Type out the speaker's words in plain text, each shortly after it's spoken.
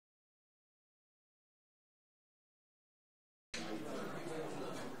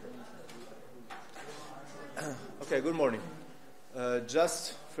Okay, good morning.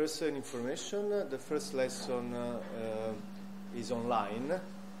 Just first an information. The first lesson is online.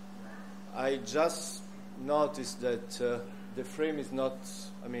 I just noticed that the frame is not,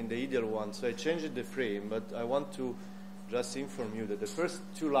 the ideal one, so I changed the frame, but I want to just inform you that the first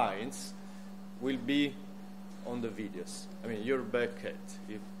two lines will be on the videos. You're back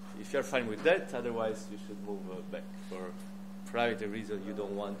at. If you're fine with that, otherwise you should move back for private reason you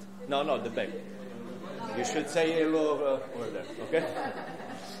don't want. No, the back. You should say hello over there, okay?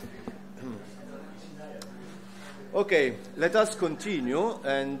 Okay, let us continue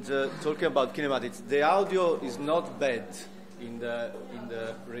and talking about kinematics. The audio is not bad in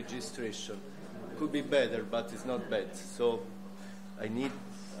the registration. Could be better, but it's not bad. So I need,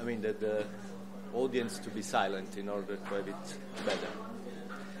 the audience to be silent in order to have it better.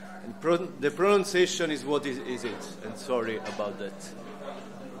 And the pronunciation is what is it, and sorry about that.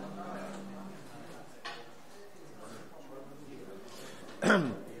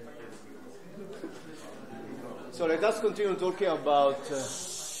 So let us continue talking about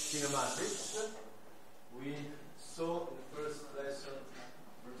kinematics. We saw in the first lesson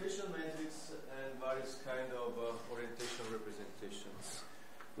rotation metrics and various kind of orientation representations.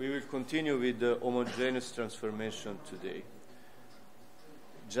 We will continue with the homogeneous transformation today.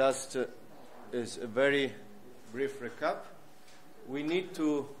 Just as a very brief recap, we need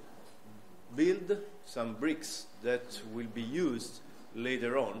to build some bricks that will be used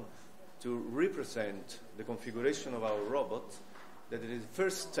later on to represent the configuration of our robot. That is the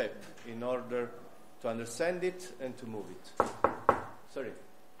first step in order to understand it and to move it. Sorry,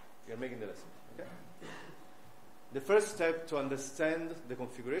 you're making the lesson. Okay. The first step to understand the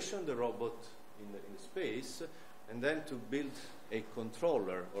configuration of the robot in the space, and then to build a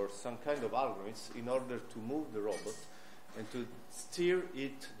controller or some kind of algorithms in order to move the robot and to steer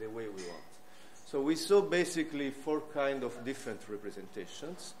it the way we want. So we saw basically four kind of different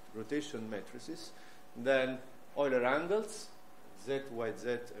representations: rotation matrices, then Euler angles, Z, Y, Z,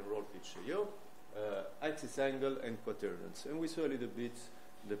 and roll pitch AO, axis angle, and quaternions. And we saw a little bit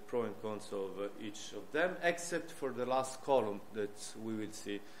the pros and cons of each of them, except for the last column that we will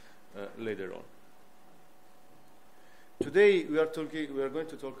see later on. Today we are going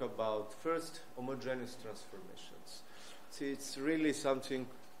to talk about first homogeneous transformations. See, it's really something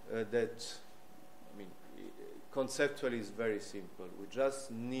that conceptually is very simple. We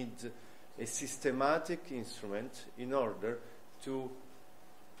just need a systematic instrument in order to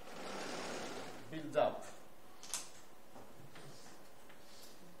build up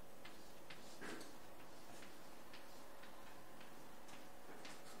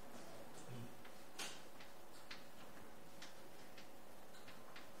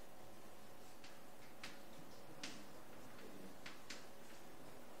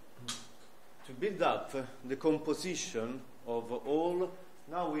the composition of all.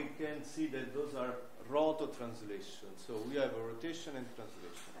 Now we can see that those are roto translations. So we have a rotation and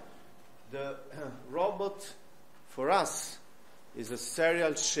translation. The robot, for us, is a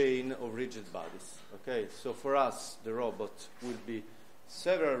serial chain of rigid bodies. Okay, so for us, the robot will be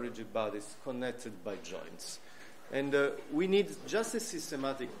several rigid bodies connected by joints. And we need just a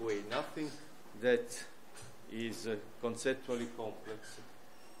systematic way, nothing that is conceptually complex.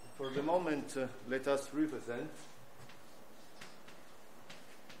 For the moment, let us represent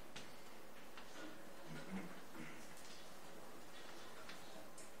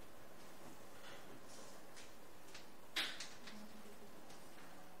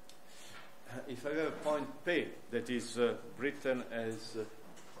if I have a point P that is written as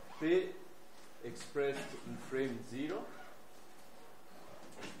P expressed in frame 0,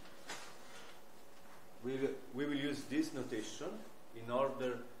 we will use this notation in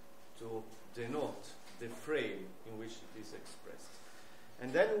order to denote the frame in which it is expressed.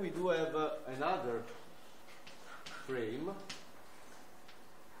 And then we do have another frame,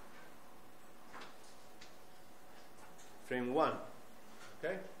 frame 1,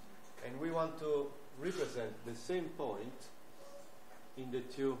 okay? And we want to represent the same point in the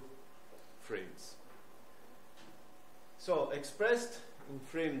two frames. So expressed in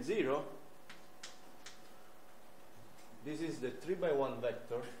frame 0, this is the 3x1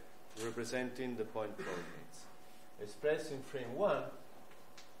 vector representing the point coordinates. Expressed in frame 1,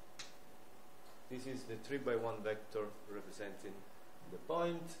 this is the 3x1 vector representing the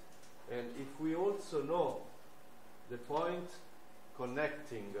point. And if we also know the point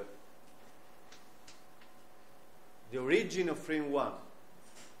connecting the origin of frame 1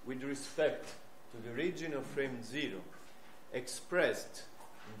 with respect to the origin of frame 0 expressed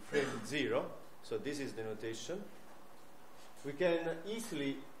in frame 0, so this is the notation, we can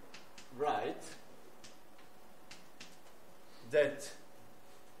easily write that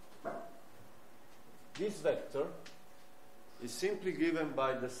this vector is simply given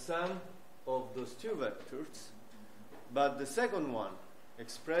by the sum of those two vectors, but the second one,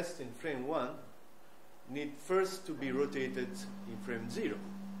 expressed in frame 1, need first to be rotated in frame 0.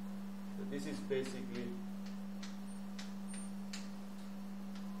 So this is basically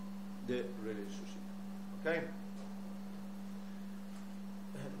the relationship. Okay?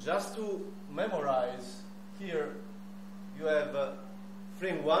 Just to memorize, here you have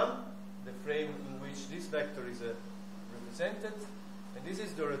frame 1, the frame in which this vector is represented, and this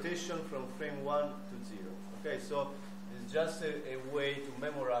is the rotation from frame 1 to 0. Okay, so it's just a way to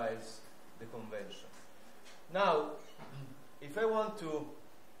memorize the convention. Now, if I want to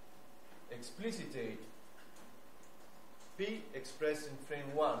explicitate P expressed in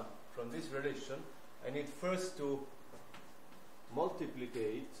frame 1 from this relation, I need first to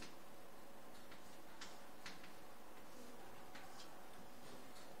multiplicate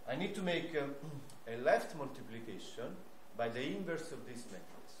I need to make a left multiplication by the inverse of this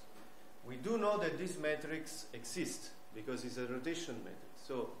matrix. We do know that this matrix exists because it's a rotation matrix.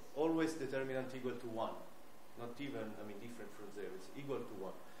 So always determinant equal to 1. Not even, different from 0. It's equal to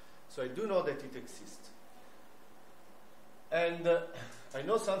 1. So I do know that it exists. And I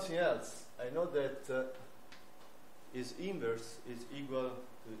know something else. I know that its inverse is equal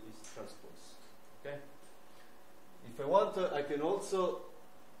to its transpose. Okay? If I want, I can also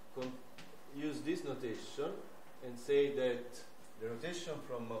use this notation and say that the rotation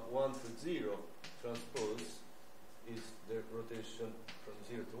from 1 to 0 transpose is the rotation from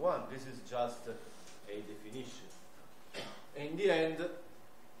 0 to 1. This is just a definition. In the end,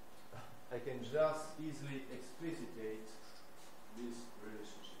 I can just easily explicitate this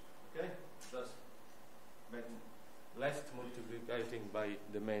relationship. Okay? Just left multiplicating by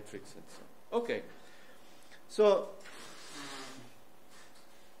the matrix and so on. Okay. So,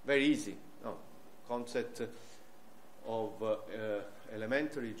 very easy. No, concept of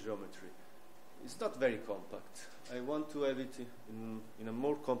elementary geometry. It's not very compact. I want to have it in a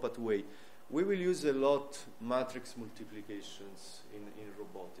more compact way. We will use a lot matrix multiplications in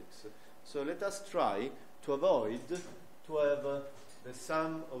robotics. So let us try to avoid to have the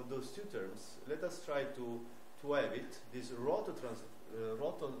sum of those two terms. Let us try to have it, this roto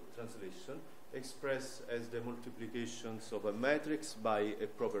translation, expressed as the multiplications of a matrix by a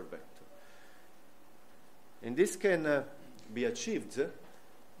proper vector. And this can be achieved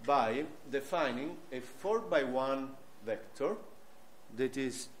by defining a 4x1 vector that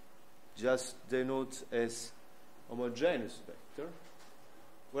is just denoted as homogeneous vector,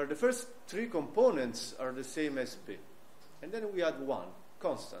 where the first three components are the same as P. And then we add 1,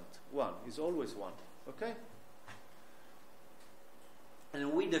 constant. 1 is always 1. Okay?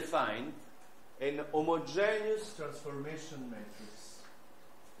 And we define an homogeneous transformation matrix.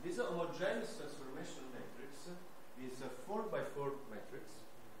 This homogeneous transformation matrix is a 4x4 matrix,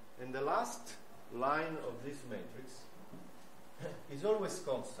 and the last line of this matrix is always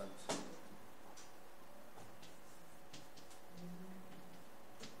constant.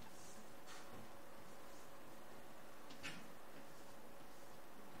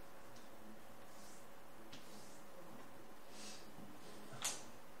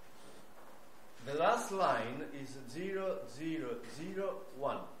 The last line is 0, 0, 0,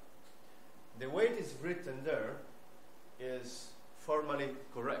 1. The way it is written there is formally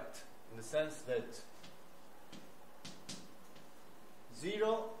correct, in the sense that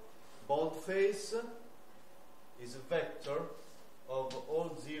 0 boldface is a vector of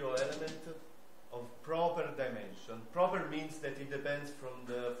all 0 elements of proper dimension. Proper means that it depends from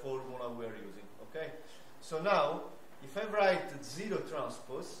the formula we are using. Okay? So now, if I write 0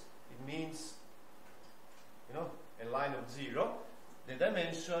 transpose, it means a line of 0. The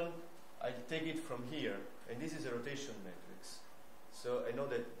dimension, I take it from here, and this is a rotation matrix. So I know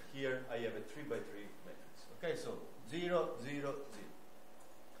that here I have a 3x3 matrix. Okay, so 0, 0, 0.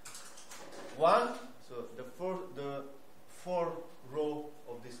 1, so the fourth row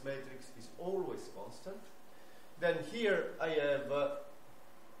of this matrix is always constant. Then here I have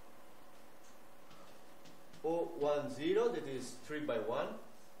O10, that is 3x1.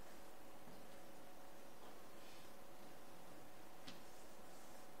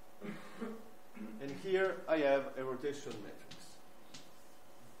 And here I have a rotation matrix.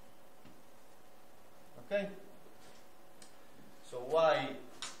 Okay? So why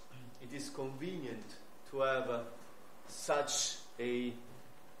it is convenient to have such a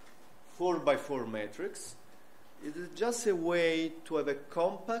 4x4 matrix? It is just a way to have a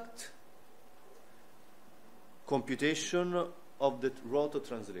compact computation of the roto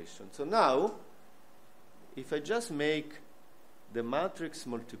translation. So now, if I just make the matrix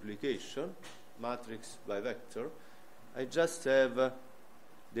multiplication, matrix by vector, I just have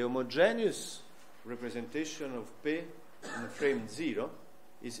the homogeneous representation of P in frame 0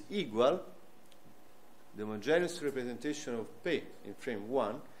 is equal the homogeneous representation of P in frame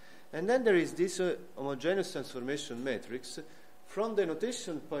 1, and then there is this homogeneous transformation matrix. From the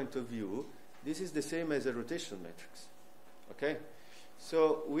notation point of view, this is the same as a rotation matrix. Okay?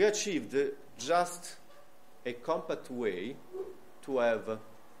 So we achieved just a compact way to have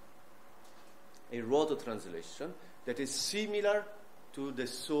a roto translation that is similar to the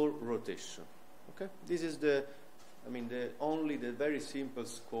sole rotation. Okay? This is the very simple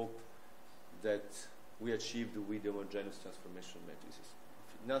scope that we achieved with the homogeneous transformation matrices.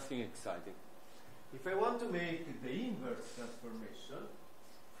 Nothing exciting. If I want to make the inverse transformation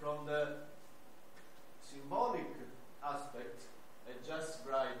from the symbolic aspect, I just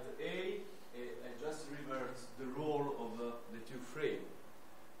write I just reverse the role of the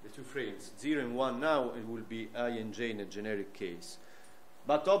two frames. 0 and 1 now, it will be I and j in a generic case.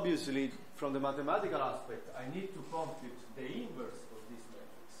 But obviously, from the mathematical aspect, I need to compute the inverse of this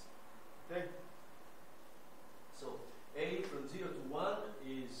matrix. Okay? So, A from 0 to 1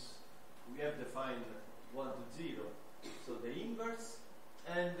 is, we have defined 1 to 0. So the inverse,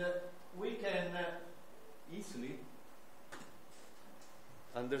 and we can easily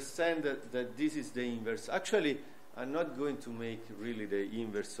understand that this is the inverse. Actually, I'm not going to make really the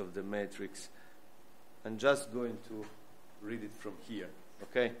inverse of the matrix. I'm just going to read it from here,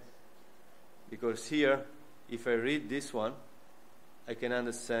 okay? Because here, if I read this one, I can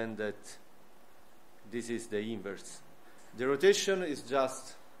understand that this is the inverse. The rotation is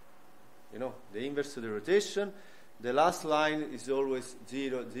just, the inverse of the rotation. The last line is always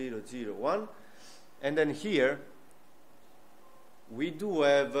 0, 0, 0, 1. And then here, we do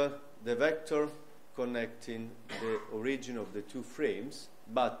have the vector connecting the origin of the two frames,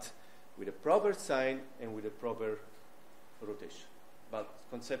 but with a proper sign and with a proper rotation. But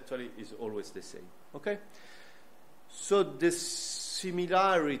conceptually is always the same. Okay? So the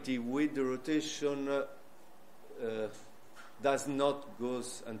similarity with the rotation does not go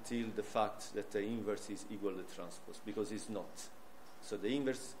until the fact that the inverse is equal to transpose, because it's not. So the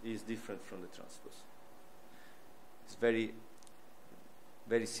inverse is different from the transpose. It's very,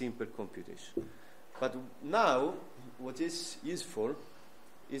 very simple computation. But now, what is useful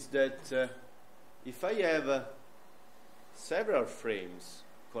is that if I have several frames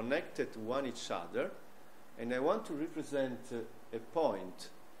connected to one each other, and I want to represent a point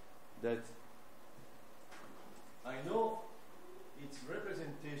that I know its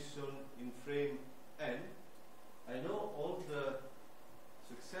representation in frame n, I know all the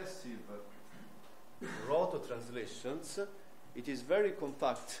successive roto translations, it is very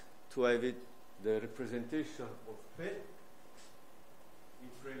compact to have it, the representation of P in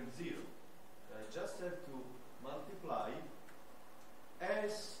frame 0. I just have to multiply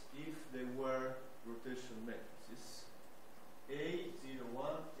as if they were rotation matrices,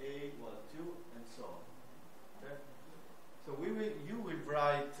 A01, A12, and so on. Okay? So you will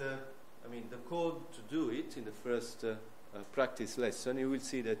write, the code to do it in the first practice lesson. You will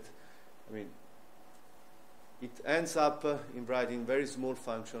see that, it ends up in writing very small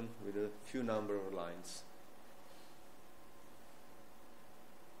function with a few number of lines.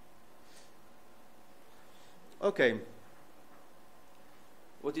 Okay.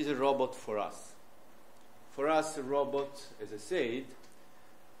 What is a robot for us? For us, a robot, as I said,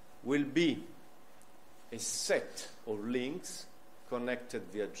 will be a set of links connected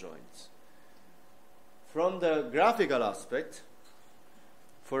via joints. From the graphical aspect,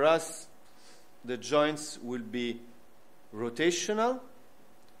 for us, the joints will be rotational,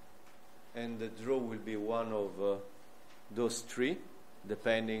 and the draw will be one of those three,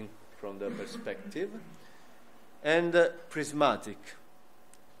 depending from the perspective, and prismatic.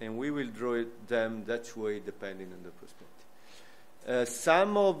 And we will draw them that way depending on the perspective.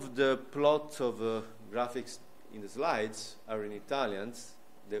 Some of the plots of graphics in the slides are in Italian,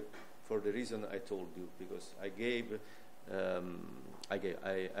 for the reason I told you, because I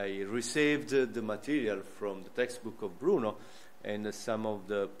received the material from the textbook of Bruno, and some of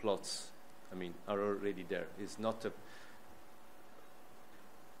the plots, are already there. It's not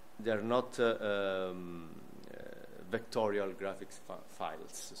they're not vectorial graphics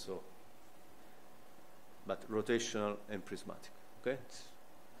files, so, but rotational and prismatic. Okay,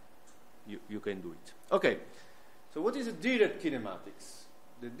 you can do it. Okay, so what is a direct kinematics?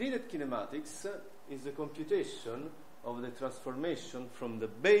 The direct kinematics is the computation of the transformation from the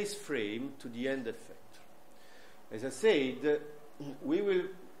base frame to the end effector. As I said, we will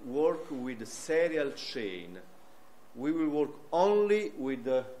work with a serial chain we will work only with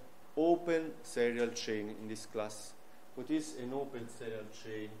the open serial chain in this class. What is an open serial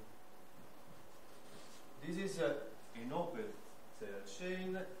chain? This is an open serial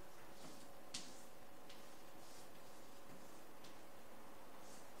chain.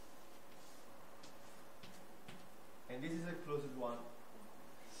 And this is a closed one.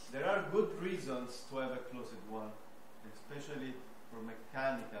 There are good reasons to have a closed one, especially for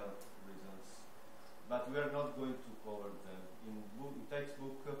mechanical reasons. But we are not going to cover them. In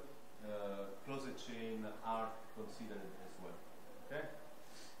textbook, closed chain are considered as well. Okay?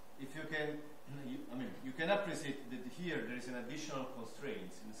 If you can, you can appreciate that here there is an additional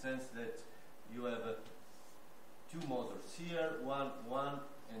constraint in the sense that you have two motors here, one,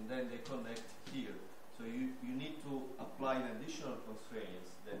 and then they connect here. So you need to apply an additional constraints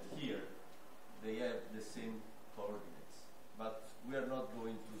that here they have the same coordinates. But we are not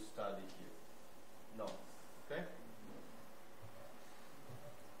going to study here. No. Okay?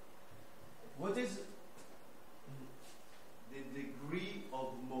 What is the degree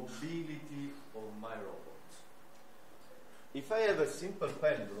of mobility of my robot? If I have a simple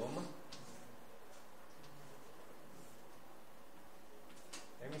pendulum,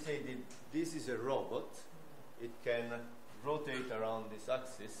 let me say that this is a robot. It can rotate around this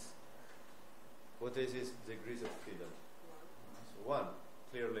axis. What is its degrees of freedom? So 1.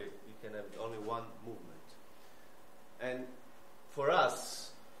 Clearly, you can have only one movement. And for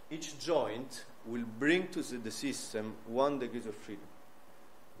us, each joint will bring to the system 1 degree of freedom.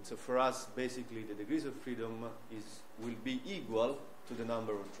 And so for us, basically, the degrees of freedom will be equal to the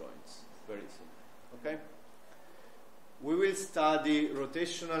number of joints. Very simple. Okay? We will study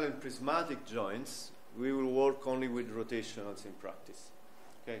rotational and prismatic joints. We will work only with rotationals in practice.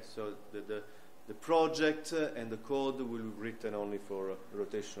 Okay, so the project and the code will be written only for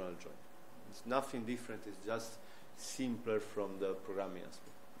rotational joint. It's nothing different. It's just simpler from the programming aspect.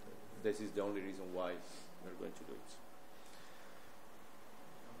 This is the only reason why we're going to do it.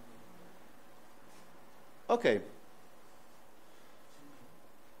 Okay.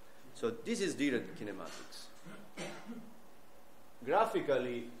 So this is direct kinematics.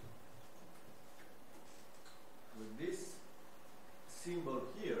 Graphically, with this symbol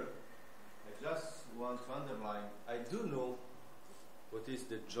here, I just want to underline, I do know what is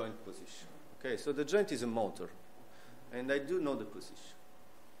the joint position. Okay, so the joint is a motor, and I do know the position.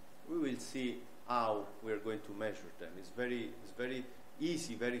 We will see how we are going to measure them. It's very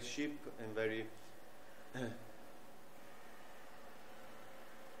easy, very cheap, and very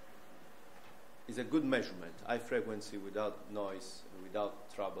it's a good measurement, high frequency without noise, without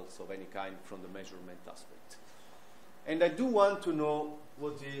troubles of any kind from the measurement aspect. And I do want to know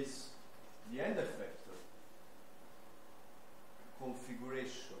what is the end effector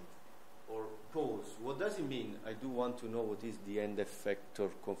configuration or pose. What does it mean? I do want to know what is the end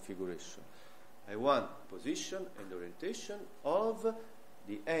effector configuration. I want position and orientation of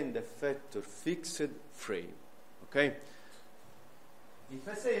the end effector fixed frame. Okay? If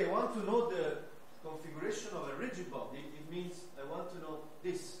I say I want to know the configuration of a rigid body, it means I want to know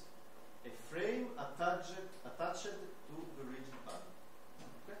this, a frame attached to the rigid body.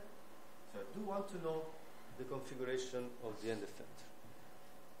 Okay? So I do want to know the configuration of the end effector.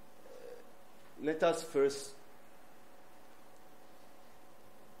 Let us first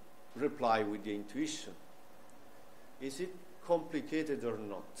reply with the intuition. Is it complicated or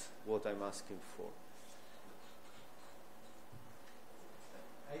not, what I'm asking for?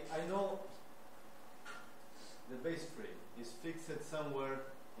 I know the base frame is fixed somewhere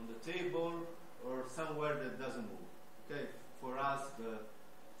on the table or somewhere that doesn't move. Okay, for us the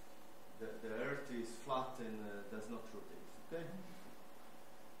earth is flat and does not rotate. Okay,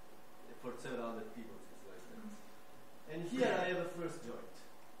 for several other people it's like that. And here I have a first joint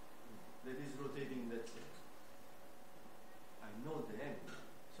that is rotating that way. I know the angle,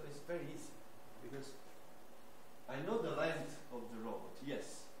 so it's very easy because I know the length of the robot.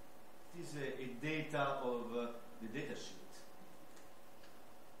 Yes, it is a data of the data sheet.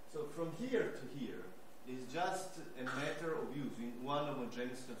 So from here to here is just a matter of using one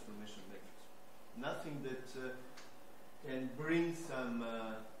homogeneous transformation matrix. Nothing that can bring some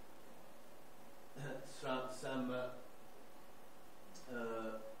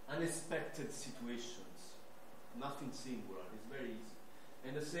unexpected situations. Nothing singular. It's very easy.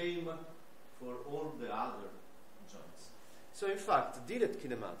 And the same for all the other joints. So in fact, direct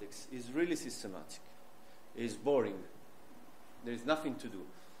kinematics is really systematic. It's boring. There is nothing to do.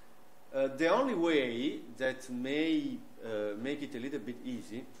 The only way that may make it a little bit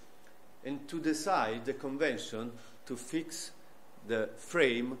easy and to decide the convention to fix the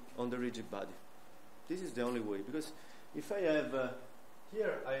frame on the rigid body. This is the only way, because if I have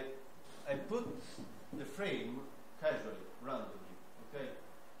here, I put the frame casually, randomly, okay?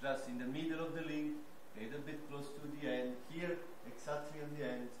 Just in the middle of the link, a little bit close to the end, here, exactly on the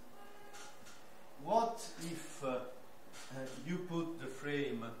end. What if you put the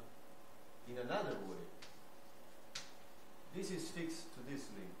frame in another way? This is fixed to this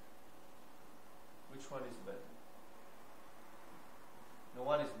link. Which one is better? No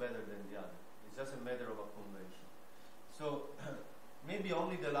one is better than the other. It's just a matter of a convention. So maybe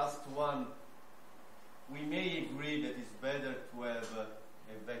only the last one, we may agree that it's better to have a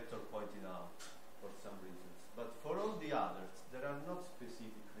vector pointing out for some reasons. But for all the others, there are not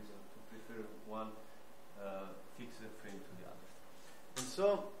specific reasons to prefer one fixed frame to the other. And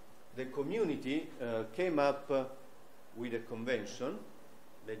so the community came up with a convention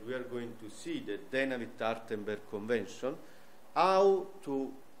that we are going to see, the Dynavit-Artenberg convention, how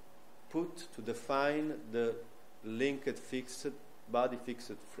to define the linked fixed, body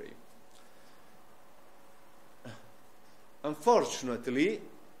fixed frame. Unfortunately,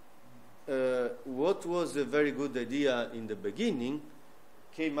 what was a very good idea in the beginning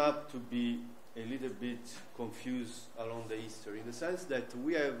came up to be a little bit confused along the history, in the sense that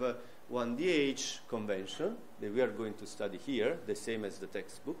we have one DH convention that we are going to study here, the same as the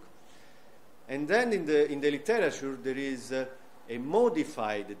textbook. And then in the literature there is a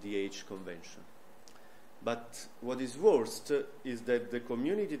modified DH convention. But what is worst is that the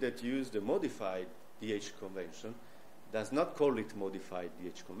community that used the modified DH convention does not call it modified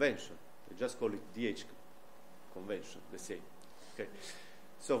DH convention. They just call it DH convention, the same. Okay.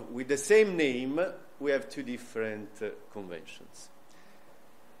 So with the same name, we have two different conventions.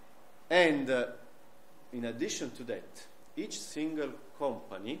 And in addition to that, each single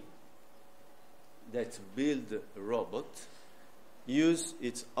company that build a robot use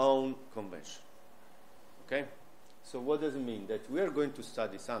its own convention. Okay? So what does it mean? That we are going to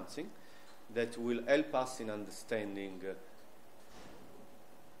study something that will help us in understanding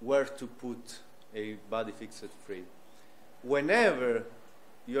where to put a body fixed frame. Whenever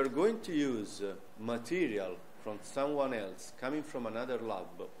you're going to use material from someone else, coming from another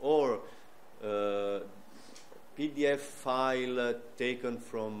lab, or PDF file taken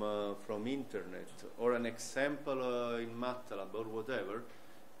from internet, or an example in MATLAB or whatever,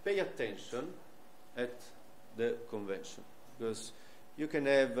 pay attention at the convention, because you can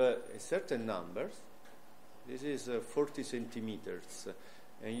have certain numbers. This is 40 centimeters,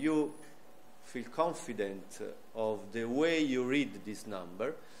 and you feel confident of the way you read this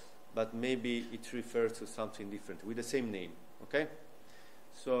number, but maybe it refers to something different with the same name. Okay?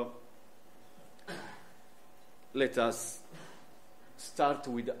 So let us start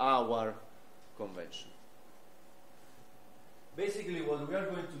with our convention. Basically, what we are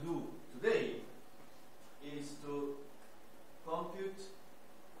going to do today is to compute.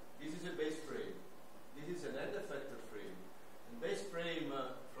 This is a base frame. This is an end effector frame. And base frame,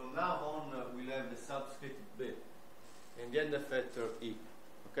 from now on, will have the subscript B and the end effector E.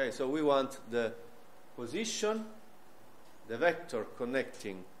 Okay, so we want the position, the vector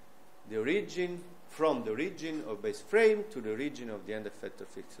connecting the origin, from the origin of base frame to the origin of the end effector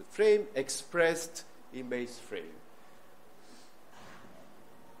fixed frame, expressed in base frame.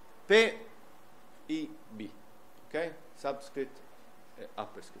 P, E, B. Okay, subscript,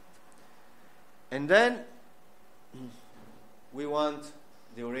 upper script. And then we want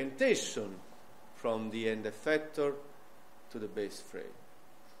the orientation from the end effector to the base frame.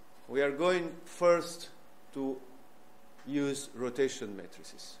 We are going first to use rotation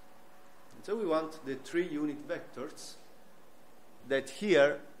matrices. And so we want the 3 unit vectors that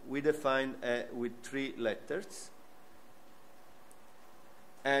here we define with 3 letters,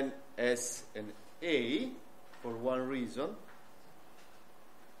 and S and A, for one reason,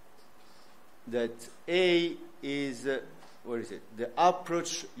 that A is, where is it? The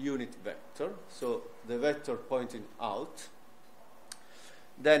approach unit vector, so the vector pointing out.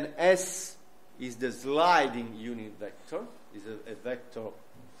 Then S is the sliding unit vector, is a vector,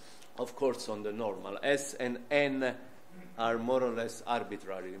 of course, on the normal. S and N are more or less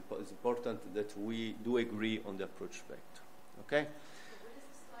arbitrary. It's important that we do agree on the approach vector. Okay?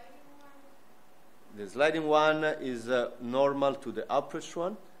 The sliding one is normal to the approach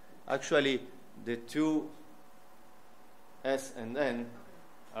one. Actually, the two S and N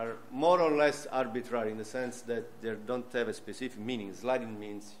are more or less arbitrary in the sense that they don't have a specific meaning. Sliding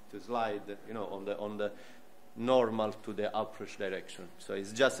means to slide, on the normal to the approach direction. So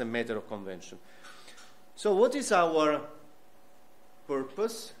it's just a matter of convention. So what is our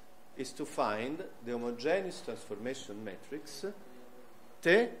purpose? Is to find the homogeneous transformation matrix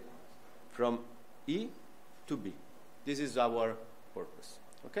T from E to B. This is our purpose.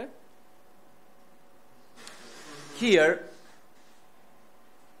 Okay? Here,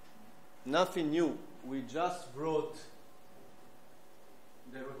 nothing new. We just wrote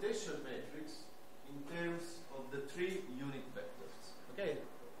the rotation matrix in terms of the 3 unit vectors. Okay?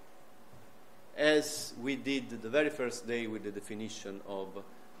 As we did the very first day with the definition of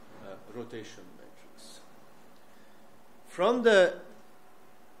rotation matrix. From the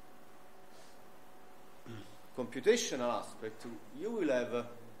computational aspect, you will have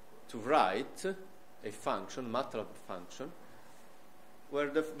to write a function, MATLAB function, where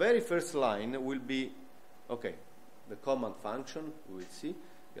the very first line will be, okay, the command function, we will see,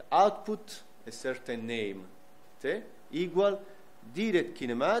 the output, a certain name, T, equal direct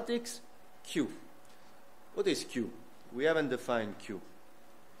kinematics, Q. What is Q? We haven't defined Q.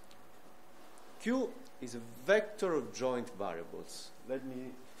 Q is a vector of joint variables. Let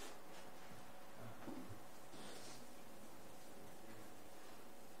me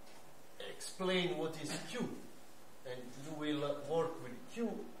explain what is Q, and you will work with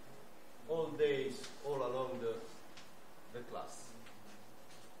Q all days, all along the class.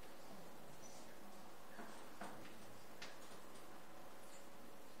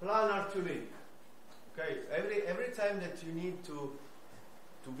 Planar to link. Okay, every time that you need to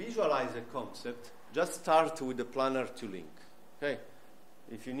visualize a concept, just start with the planar to link. Okay,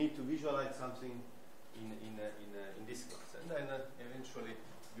 if you need to visualize something in this class, and then eventually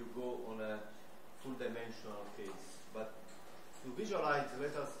you go on a full dimensional case. But to visualize,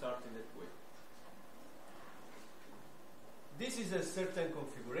 let us start in that way. This is a certain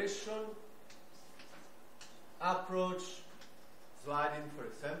configuration, approach, sliding, for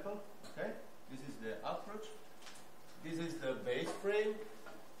example. Okay, this is the approach. This is the base frame.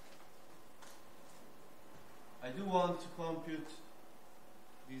 I do want to compute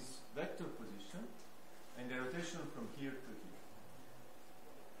this vector position and the rotation from here to here.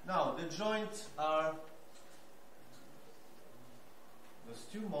 Now, the joints are those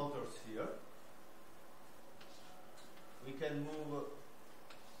 2 motors here. We can move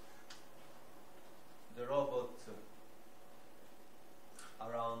the robot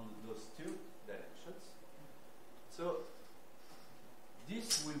around those 2 directions. So,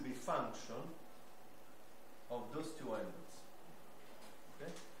 this will be function of those 2 angles.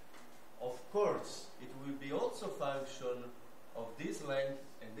 Okay? Of course, it will be also function of this length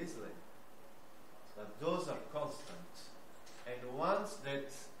and this length. But those are constant. And once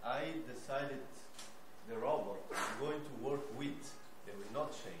that I decided the robot I'm going to work with, they will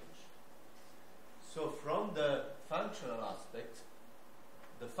not change. So from the functional aspect,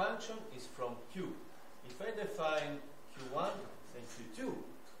 the function is from Q. If I define Q1 and Q2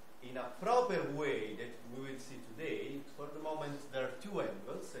 in a proper way that we will see today, for the moment there are 2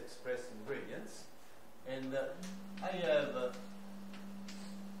 angles expressed in gradients, and I have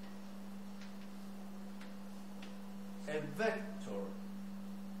a vector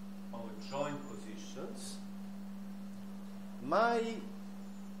of joint positions. My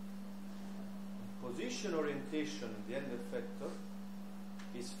position orientation in the end effector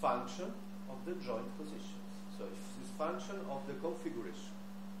is function of the joint positions. So it's function of the configuration.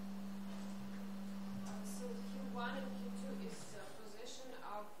 So Q1 and Q2 is position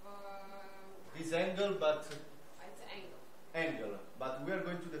of this angle, but it's angle. But we are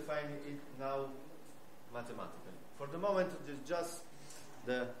going to define it now mathematically. For the moment, it's just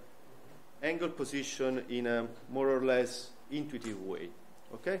the angle position in a more or less intuitive way.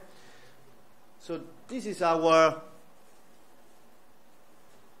 Okay? So this is our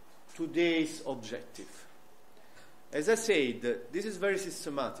today's objective. As I said, this is very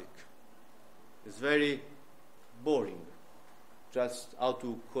systematic. It's very boring. Just how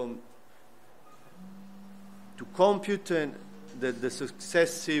to compute the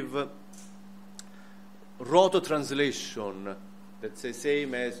successive roto translation that's the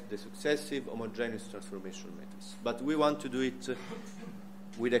same as the successive homogeneous transformation methods. But we want to do it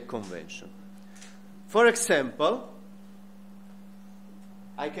with a convention. For example,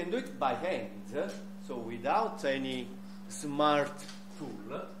 I can do it by hand, so without any smart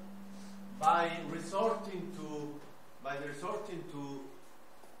tool, by resorting to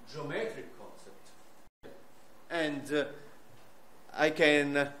geometric concept. And I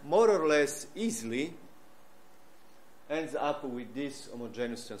can more or less easily end up with this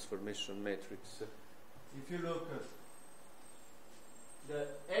homogeneous transformation matrix. If you look at the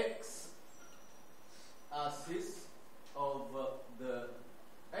x-axis of the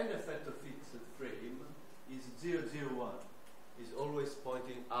end effector fixed frame is 0, 0, 1, is always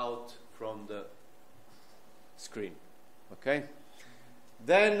pointing out from the screen. Okay?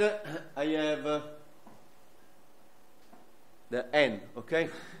 Then I have the n, okay?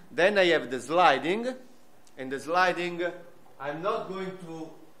 Then I have the sliding, and the sliding, I'm not going to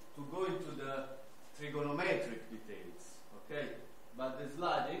go into the trigonometric details, okay? But the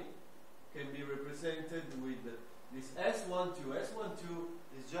sliding can be represented with this S12. S12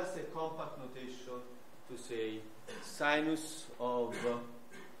 is just a compact notation to say sinus of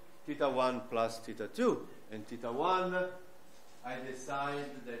theta 1 plus theta 2. And theta 1, I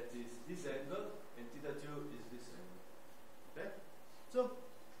decide that is this angle, and theta 2 is this angle. Okay? So,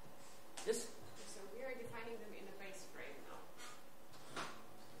 yes? So we are defining them in a base frame now.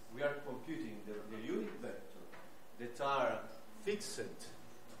 We are computing the unit vector that are fixed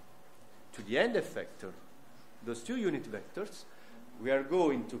to the end effector. Those two unit vectors, we are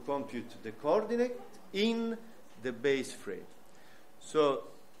going to compute the coordinate in the base frame. So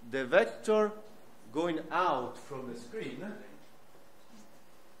the vector going out from the screen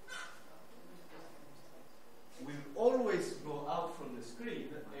will always go out from the screen,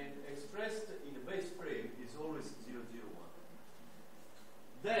 and expressed in the base frame is always 0, 0,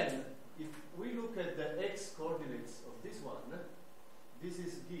 1. Then, if we look at the x coordinates of this one, this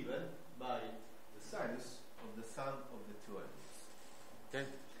is given by the sinus of the sum of the two angles. Okay?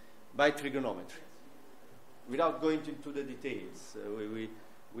 By trigonometry. Without going into the details,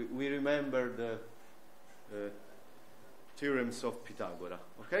 we remember the theorems of Pythagoras.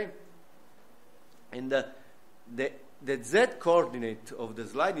 Okay? And the z coordinate of the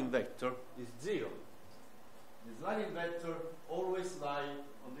sliding vector is 0. The sliding vector always lies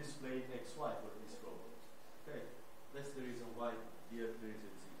on this plane xy for this robot. Okay? That's the reason why here there is a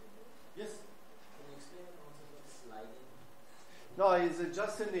 0. Yes? Can you explain the concept of sliding? No, it's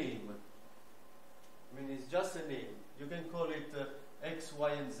just a name. I mean, it's just a name. You can call it X,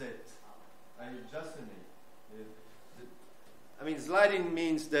 Y, and Z. And it's just a name. I mean, sliding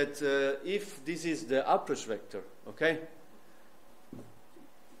means that if this is the approach vector, okay,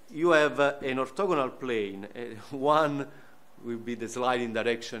 you have an orthogonal plane. One will be the sliding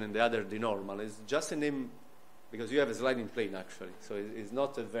direction and the other the normal. It's just a name because you have a sliding plane, actually. So it's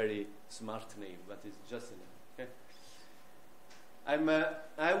not a very smart name, but it's just a name. Okay?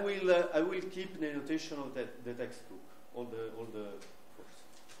 I will keep the notation of the textbook, all the course.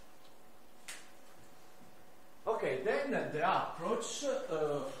 Okay, then the approach,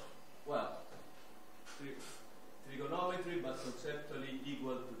 trigonometry, but conceptually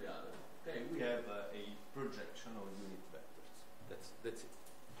equal to the other. Okay, we have a projection of unit vectors. That's it.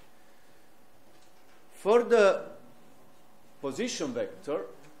 For the position vector,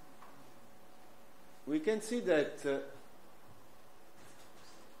 we can see that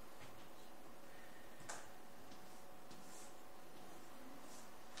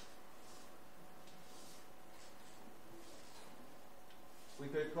we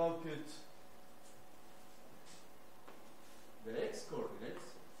can compute the x coordinates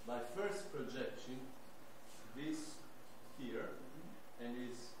by first projecting this here, and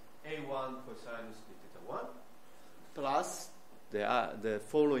is a1 cosinus theta 1 plus the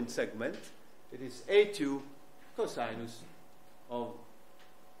following segment, it is a2 cosinus of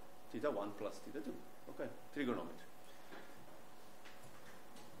theta 1 plus theta 2. Okay, trigonometry.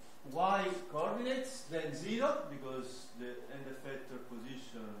 Y coordinates, then 0, because the end effector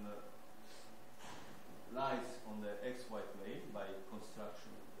position lies on the xy plane by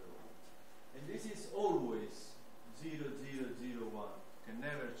construction of the robot. And this is always 0, 0, 0, 1. Can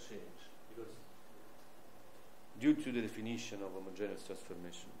never change, because due to the definition of homogeneous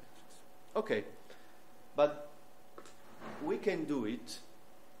transformation matrix. Okay, but we can do it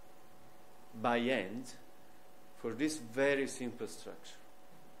by hand for this very simple structure.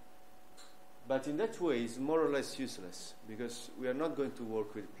 But in that way, it's more or less useless, because we are not going to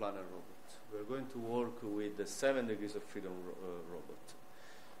work with planar robots. We are going to work with the 7 degrees of freedom robot.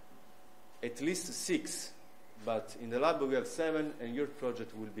 At least 6, but in the lab we have 7, and your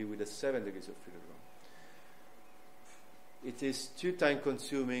project will be with the 7 degrees of freedom robot. It is too time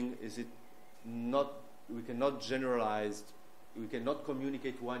consuming. Is it not? We cannot generalize. We cannot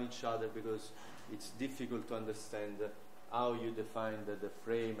communicate one each other, because it's difficult to understand how you define the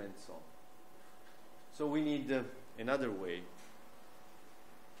frame and so on. So we need another way.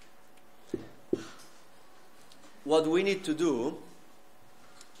 What we need to do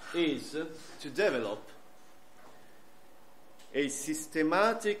is to develop a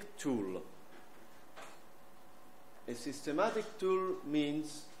systematic tool. A systematic tool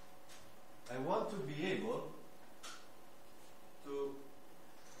means I want to be able to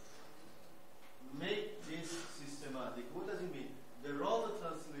make this systematic. What does it mean? The rotor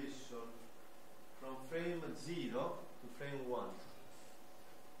translation from frame 0 to frame 1.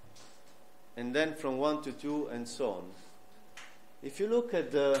 and then from 1 to 2, and so on. If you look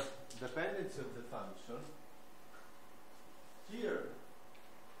at the dependency of the function, here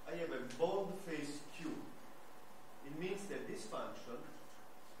I have a bold face Q. It means that this function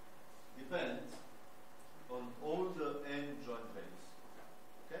depends on all the n joint values.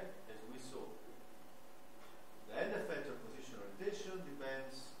 Okay? As we saw. The n effector position orientation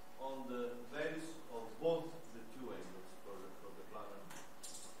depends on the values of both the two angles for the planar.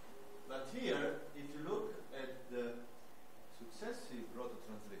 But here, if you look at the successive rotor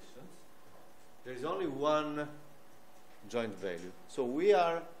translations, there is only one joint value. So we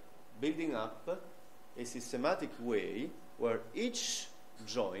are building up a systematic way where each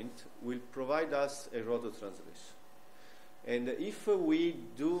joint will provide us a rotor translation. And if we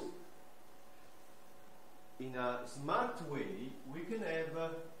do in a smart way, we can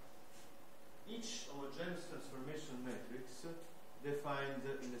have each homogeneous transformation matrix defined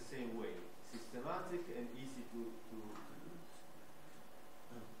in the same way, systematic and easy to use.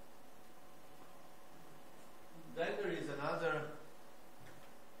 Then there is another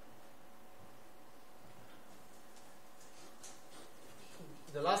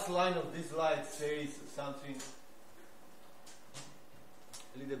the last line of this slide says something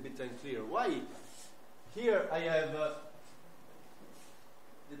a little bit unclear. Why? Here I have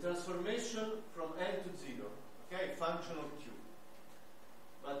the transformation from n to 0, okay, function of Q.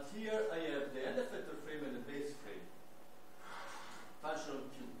 But here I have the end effector frame and the base frame, function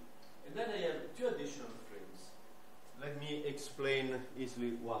of Q. And then I have two additional frames. Let me explain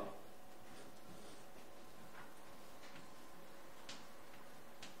easily why.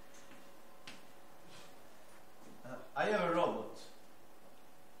 I have a robot,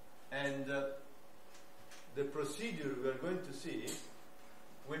 and the procedure we are going to see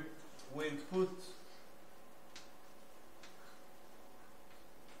will put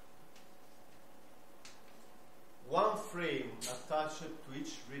one frame attached to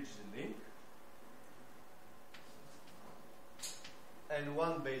each rigid link and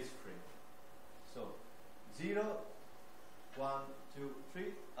one base frame. So 0, 1, 2, 3,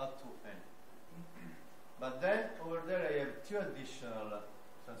 up to n. But then over there I have two additional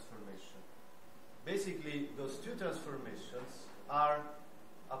transformations. Basically, those two transformations are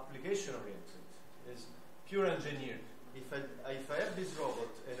application oriented. It's pure engineered. If I have this robot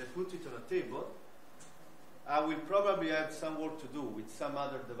and I put it on a table, I will probably have some work to do with some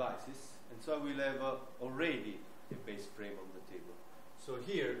other devices, and so I will have already a base frame on the table. So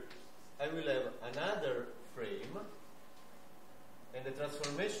here I will have another frame, and the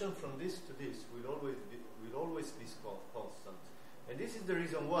transformation from this to this will always be constant. And this is the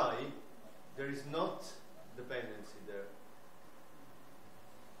reason why there is not dependency there.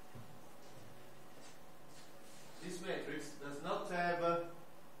 This matrix does not have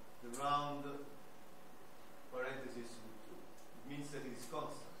the round parenthesis with 2. It means that it is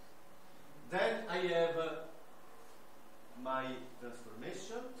constant. Then I have my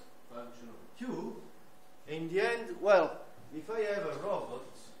transformation, function of Q. In the end, well, if I have a robot,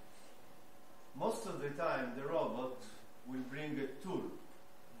 most of the time the robot will bring a tool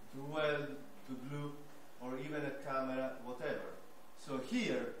to weld, to glue, or even a camera, whatever. So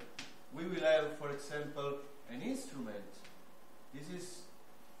here we will have, for example, an instrument. This is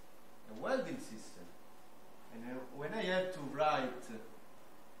a welding system. And when I have to write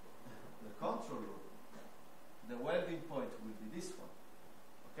the control loop, the welding point will be this one.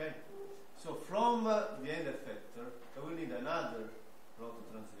 Okay? So from the end effector, I will need another rotor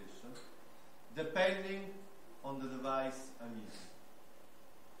translation depending on the device I'm using.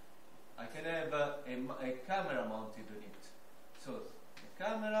 I can have a camera mounted on it. So a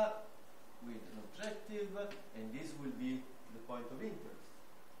camera with an objective, and this will be the point of interest,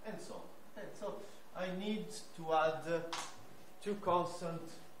 and so on. And so I need to add two constant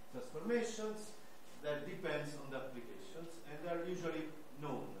transformations that depends on the applications, and they are usually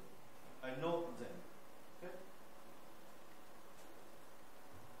known. I know them. Okay?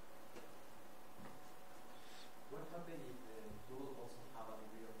 What happens if the tool also have a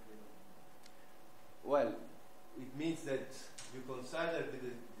degree of freedom? Well, it means that you consider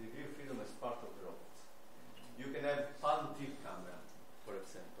the degree of freedom as part of the robot. You can have pan tilt camera, for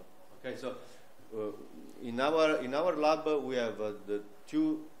example. Okay, so in our lab we have the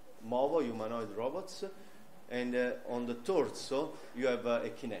two MOVO humanoid robots, and on the torso you have a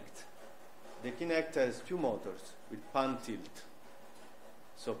Kinect. The Kinect has two motors with pan tilt.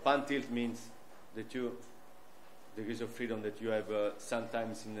 So pan tilt means the two degrees of freedom that you have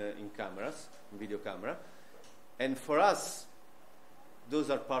sometimes in cameras, in video camera. And for us, those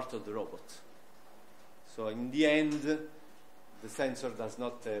are part of the robot. So in the end, the sensor does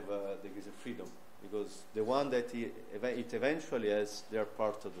not have degrees of freedom, because the one that it eventually has, they are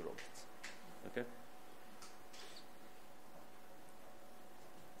part of the robot. Okay?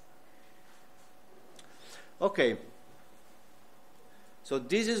 Okay. So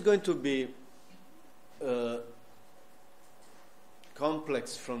this is going to be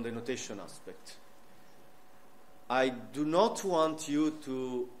complex from the notation aspect. I do not want you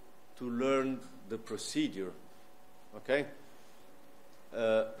to learn the procedure, okay?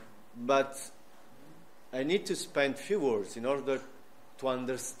 But I need to spend few words in order to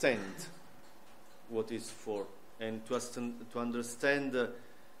understand what is for, and to understand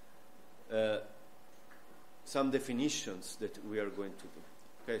some definitions that we are going to do.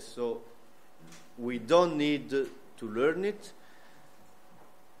 Okay, so we don't need to learn it.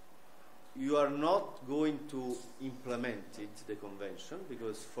 You are not going to implement it, the convention,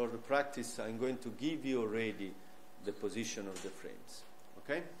 because for the practice I'm going to give you already the position of the frames.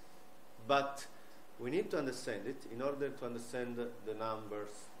 Okay? But we need to understand it in order to understand the numbers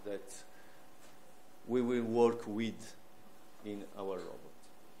that we will work with in our robot.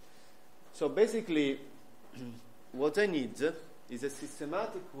 So basically, what I need is a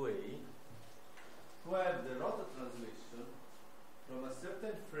systematic way to have the rotor translation from a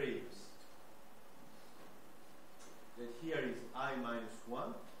certain frames, that here is I minus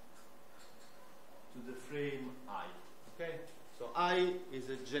 1, to the frame I. Okay? So I is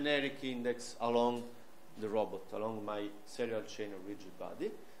a generic index along the robot, along my serial chain of rigid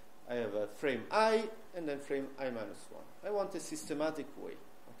body. I have a frame I and then frame I minus 1. I want a systematic way.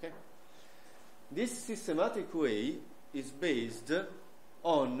 Okay? This systematic way is based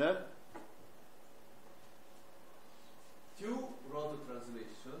on two rotor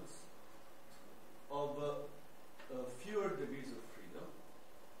translations of fewer degrees of freedom.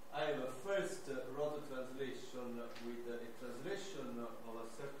 I have a first rotor translation with a translation of a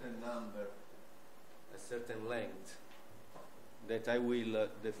certain number, a certain length, that I will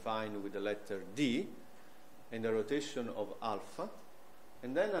define with the letter D, and a rotation of alpha,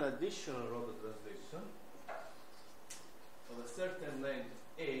 and then an additional rotor translation of a certain length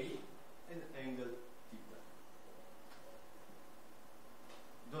A and angle theta.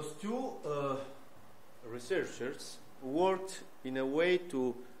 Those two researchers worked in a way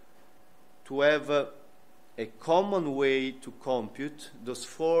to have a common way to compute those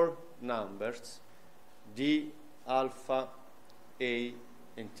four numbers, D, alpha, A,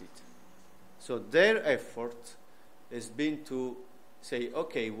 and theta. So their effort has been to say,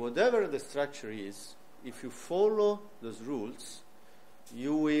 okay, whatever the structure is, if you follow those rules,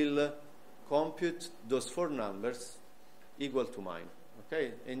 you will compute those four numbers equal to mine.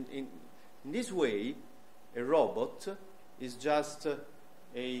 Okay? And in this way, a robot is just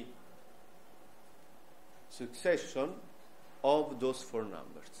a succession of those four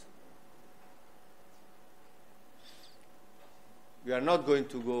numbers. We are not going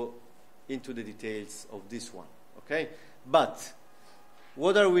to go into the details of this one, okay? But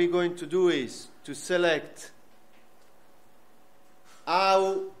what are we going to do is to select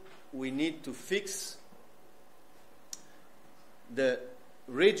how we need to fix the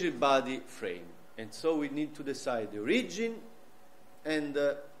rigid body frame. And so we need to decide the origin and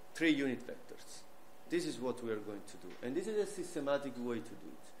 3 unit vectors. This is what we are going to do. And this is a systematic way to do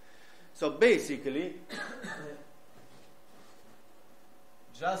it. So basically,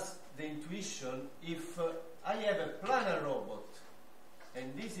 just the intuition, if I have a planar robot,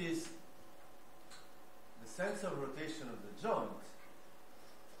 and this is the sense of rotation of the joint,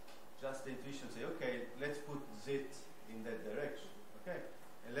 just the intuition say, okay, let's put Z in that direction, okay?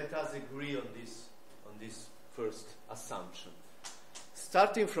 And let us agree on this first assumption.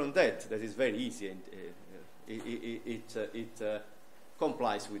 Starting from that is very easy, and it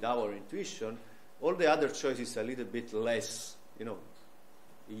complies with our intuition. All the other choices are a little bit less,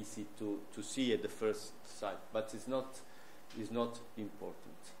 easy to see at the first sight, but it's not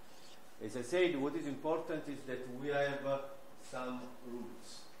important. As I said, what is important is that we have some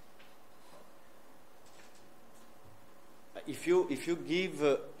rules. If you give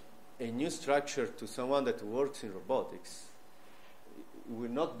a new structure to someone that works in robotics,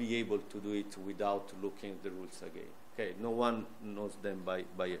 will not be able to do it without looking at the rules again. Okay, no one knows them by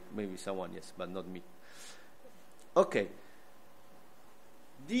maybe someone, yes, but not me. Okay.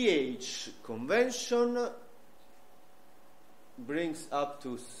 DH convention brings up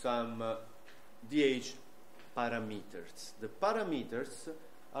to some DH parameters. The parameters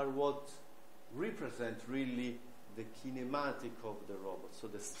are what represent really the kinematic of the robot, so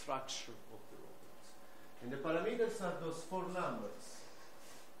the structure of the robot. And the parameters are those four numbers.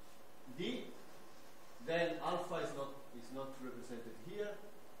 D, then alpha is not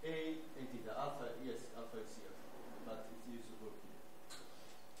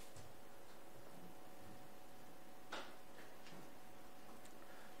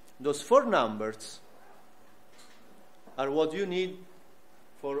those 4 numbers are what you need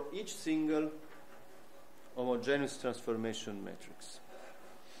for each single homogeneous transformation matrix.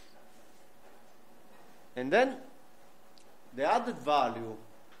 And then the added value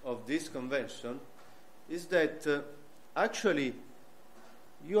of this convention is that actually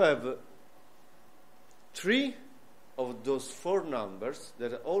you have 3 of those 4 numbers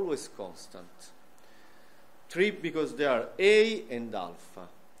that are always constant. 3 because they are A and alpha.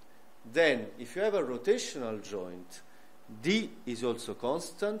 Then, if you have a rotational joint, D is also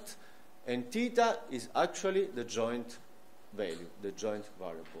constant, and theta is actually the joint value, the joint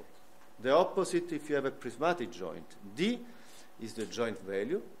variable. The opposite if you have a prismatic joint. D is the joint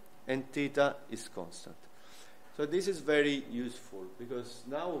value, and theta is constant. So this is very useful, because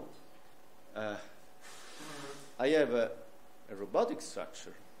now I have a robotic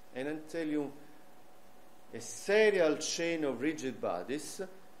structure, and I tell you a serial chain of rigid bodies,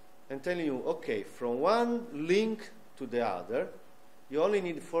 and telling you, okay, from one link to the other, you only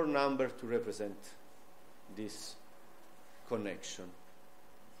need 4 numbers to represent this connection.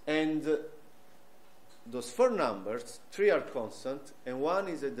 And those 4 numbers, 3 are constant, and 1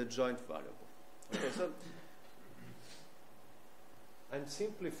 is at the joint variable. Okay, so I'm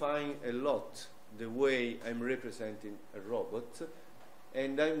simplifying a lot the way I'm representing a robot,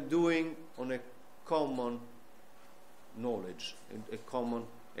 and I'm doing on a common knowledge, a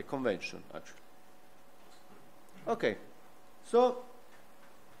convention, actually. Okay, so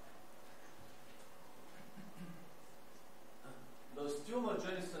those 2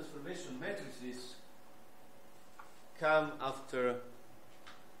 homogeneous transformation matrices come after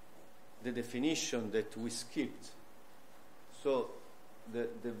the definition that we skipped. So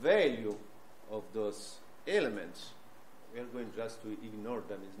the value of those elements, we are going just to ignore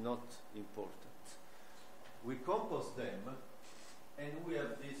them, is not important. We compose them, and we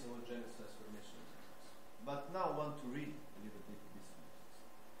have this homogeneous transformation matrix. But now I want to read a little bit this matrix.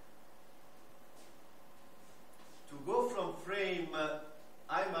 To go from frame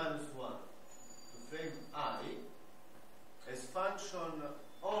I minus 1 to frame I as function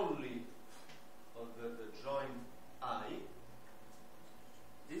only of the joint I,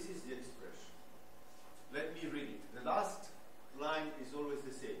 this is the expression. Let me read it. The last line is always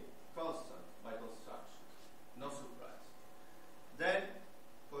the same, constant by construction, no surprise. Then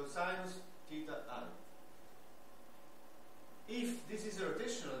cosinus theta I. If this is a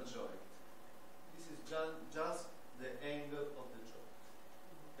rotational joint, this is just the angle of the joint.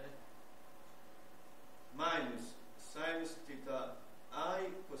 Okay? Minus sinus theta I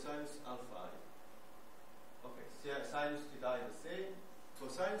cosinus alpha I. Okay, sinus theta I the same.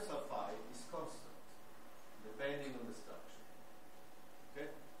 Cosinus alpha I is constant, depending on the structure. Okay?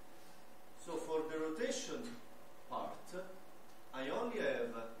 So for the rotation part, I only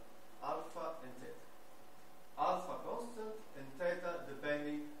have alpha and theta. Alpha constant and theta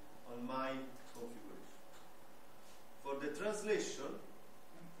depending on my configuration. For the translation,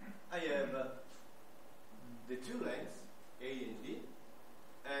 I have the 2 lengths, A and D,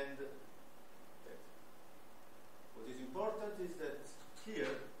 and theta. What is important is that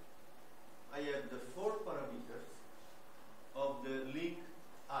here I have the 4 parameters of the link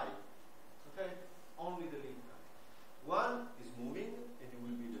I. Okay? Only the link I. One is moving, and it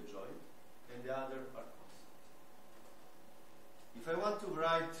will be the joint, and the other are constant. If I want to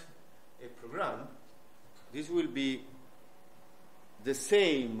write a program, this will be the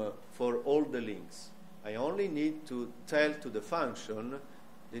same for all the links. I only need to tell to the function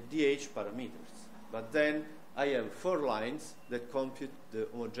the DH parameters. But then I have 4 lines that compute the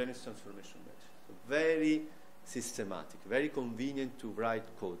homogeneous transformation matrix. So very systematic, very convenient to write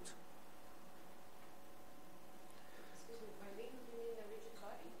code. Excuse me, by link you mean a rigid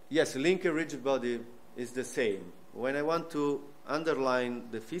body? Yes, link and rigid body is the same. When I want to underline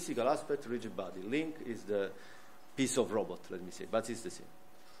the physical aspect, rigid body. Link is the piece of robot, let me say, but it's the same.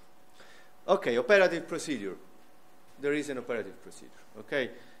 Okay, operative procedure. There is an operative procedure. Okay,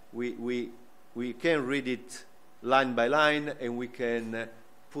 we can read it line by line, and we can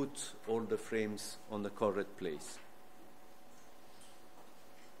put all the frames on the correct place.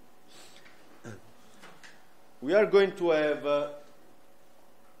 We are going to have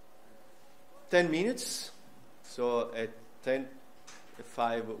 10 minutes, so at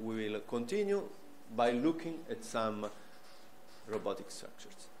 10:05 we will continue by looking at some robotic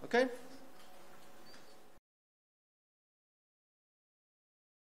structures. Okay?